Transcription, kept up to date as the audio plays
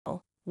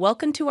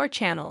welcome to our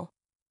channel.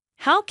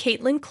 How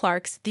Caitlin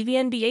Clark's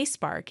WNBA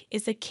spark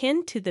is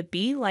akin to the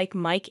Be-like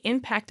Mike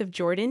impact of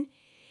Jordan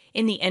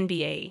in the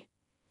NBA.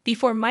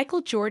 Before Michael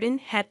Jordan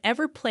had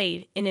ever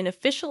played in an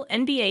official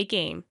NBA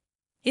game,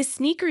 his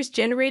sneakers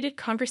generated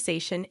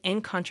conversation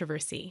and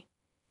controversy.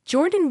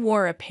 Jordan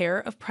wore a pair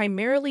of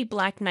primarily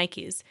black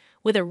Nikes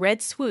with a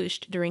red swoosh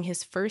during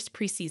his first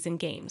preseason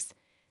games.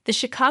 The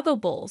Chicago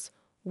Bulls,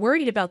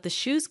 worried about the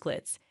shoe's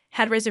glitz,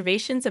 had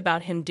reservations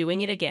about him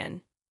doing it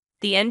again.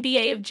 The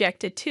NBA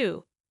objected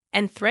too,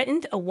 and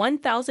threatened a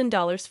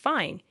 $1,000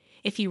 fine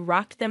if he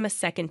rocked them a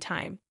second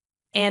time,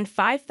 and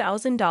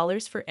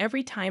 $5,000 for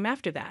every time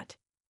after that.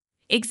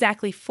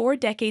 Exactly 4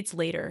 decades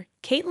later,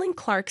 Caitlin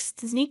Clark's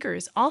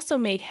sneakers also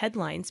made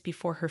headlines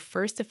before her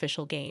first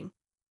official game.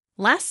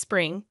 Last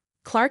spring,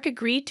 Clark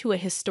agreed to a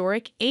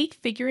historic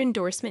 8-figure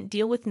endorsement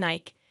deal with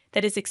Nike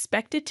that is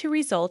expected to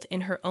result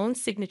in her own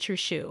signature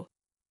shoe.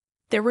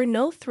 There were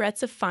no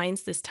threats of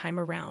fines this time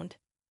around,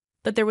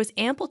 but there was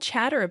ample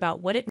chatter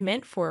about what it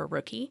meant for a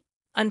rookie,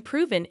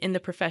 unproven in the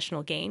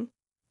professional game,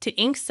 to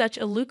ink such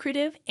a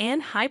lucrative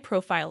and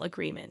high-profile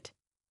agreement.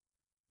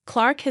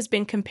 Clark has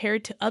been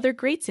compared to other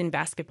greats in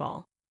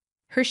basketball.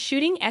 Her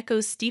shooting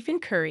echoes Stephen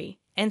Curry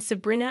and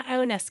Sabrina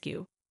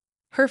Ionescu.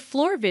 Her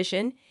floor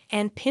vision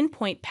and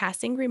pinpoint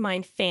passing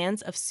remind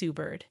fans of Sue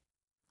Bird.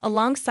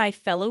 Alongside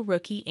fellow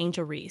rookie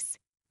Angel Reese,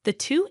 the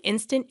two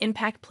instant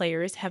impact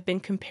players have been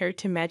compared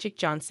to Magic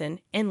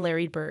Johnson and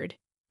Larry Bird,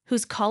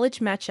 whose college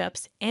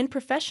matchups and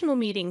professional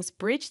meetings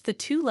bridged the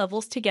two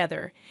levels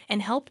together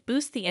and helped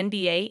boost the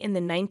NBA in the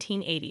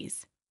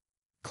 1980s.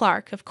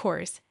 Clark, of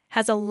course,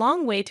 has a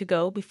long way to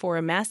go before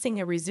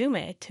amassing a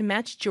resume to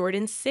match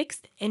Jordan's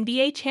 6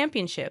 NBA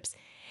championships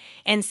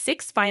and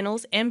 6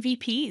 Finals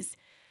MVPs,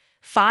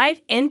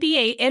 5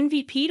 NBA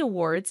MVP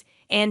awards,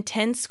 and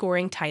 10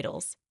 scoring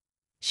titles.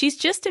 She's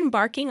just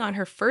embarking on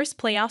her first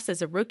playoffs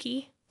as a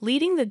rookie,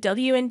 leading the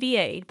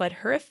WNBA, but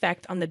her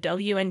effect on the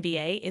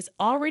WNBA is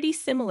already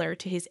similar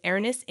to his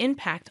earnest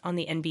impact on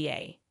the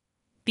NBA.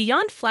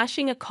 Beyond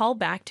flashing a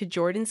callback to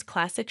Jordan's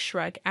classic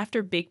shrug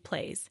after big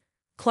plays,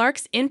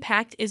 Clark's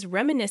impact is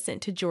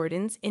reminiscent to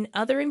Jordan's in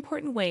other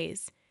important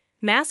ways: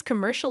 mass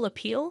commercial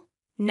appeal,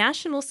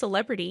 national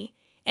celebrity,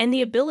 and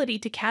the ability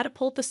to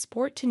catapult the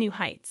sport to new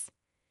heights.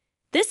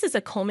 This is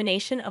a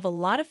culmination of a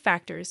lot of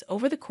factors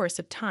over the course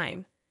of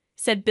time,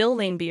 said Bill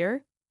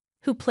Laimbeer,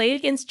 who played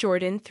against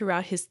Jordan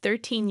throughout his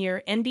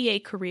 13-year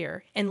NBA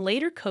career and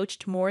later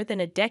coached more than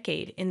a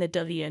decade in the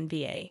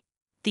WNBA.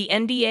 The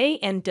NBA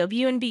and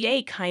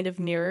WNBA kind of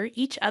mirror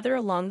each other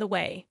along the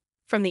way,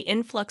 from the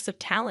influx of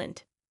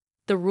talent,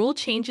 the rule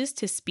changes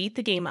to speed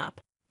the game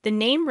up, the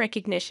name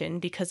recognition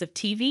because of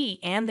TV,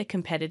 and the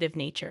competitive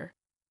nature.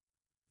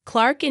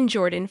 Clark and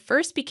Jordan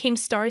first became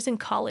stars in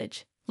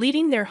college,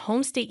 leading their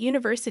home state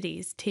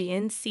universities to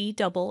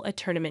NCAA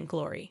Tournament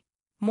glory.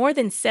 More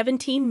than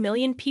 17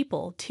 million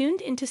people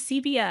tuned into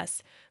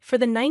CBS for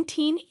the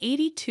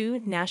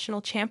 1982 National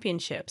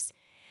Championships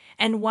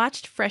and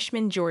watched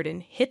freshman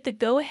Jordan hit the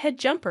go-ahead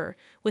jumper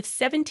with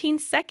 17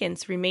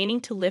 seconds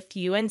remaining to lift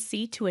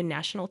UNC to a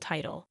national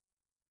title.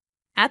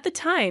 At the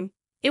time,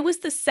 it was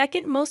the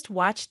second most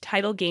watched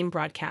title game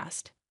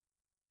broadcast.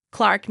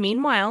 Clark,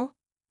 meanwhile,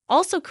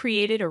 also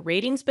created a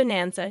ratings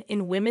bonanza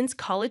in women's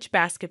college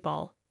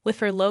basketball with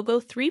her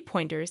logo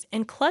three-pointers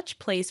and clutch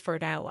plays for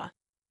Iowa.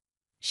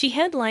 She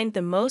headlined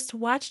the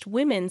most-watched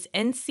women's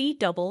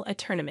NCAA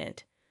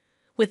tournament,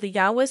 with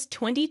Iowa's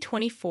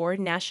 2024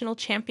 national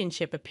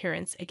championship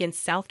appearance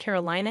against South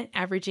Carolina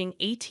averaging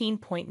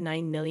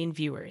 18.9 million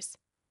viewers.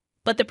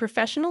 But the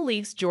professional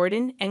leagues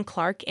Jordan and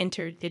Clark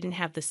entered didn't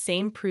have the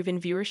same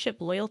proven viewership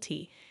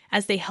loyalty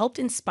as they helped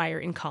inspire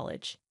in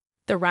college.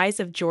 The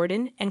rise of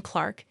Jordan and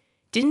Clark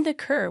didn't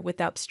occur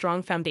without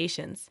strong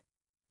foundations.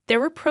 There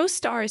were pro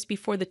stars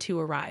before the two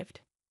arrived: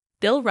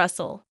 Bill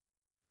Russell,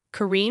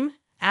 Kareem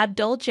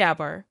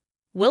Abdul-Jabbar,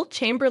 Wilt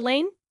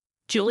Chamberlain,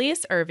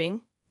 Julius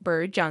Erving,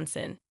 Bird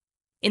Johnson.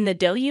 In the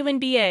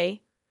WNBA,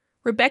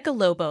 Rebecca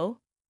Lobo,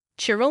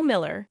 Cheryl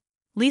Miller,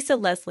 Lisa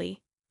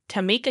Leslie,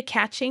 Tamika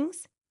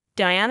Catchings,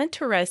 Diana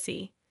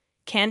Taurasi,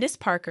 Candace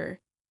Parker,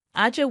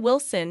 Aja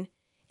Wilson,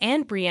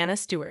 and Breanna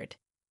Stewart.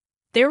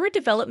 There were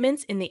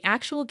developments in the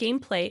actual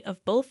gameplay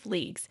of both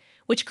leagues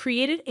which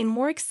created a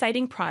more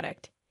exciting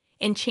product,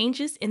 and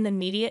changes in the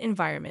media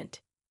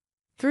environment.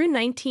 Through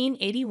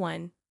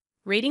 1981,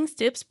 ratings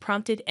dips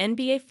prompted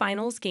NBA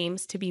Finals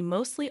games to be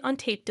mostly on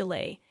tape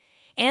delay,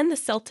 and the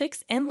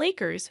Celtics and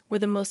Lakers were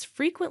the most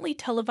frequently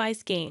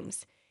televised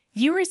games.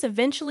 Viewers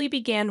eventually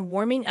began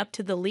warming up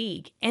to the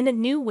league and a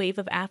new wave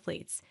of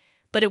athletes,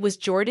 but it was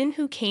Jordan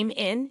who came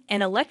in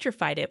and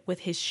electrified it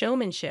with his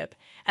showmanship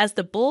as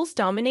the Bulls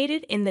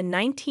dominated in the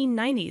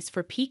 1990s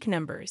for peak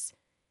numbers.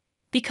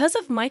 Because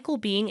of Michael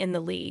being in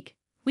the league,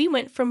 we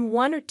went from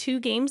 1 or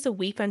 2 games a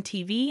week on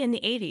TV in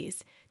the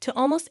 80s to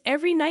almost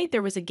every night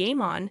there was a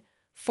game on,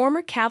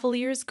 former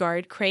Cavaliers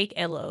guard Craig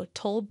Ehlo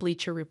told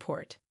Bleacher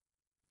Report.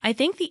 I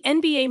think the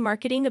NBA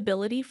marketing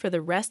ability for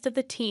the rest of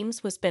the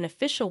teams was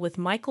beneficial with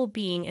Michael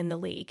being in the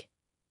league.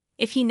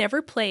 If he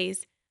never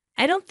plays,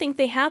 I don't think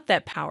they have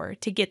that power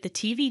to get the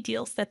TV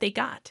deals that they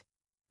got.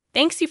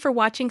 Thanks you for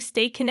watching.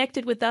 Stay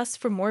connected with us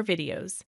for more videos.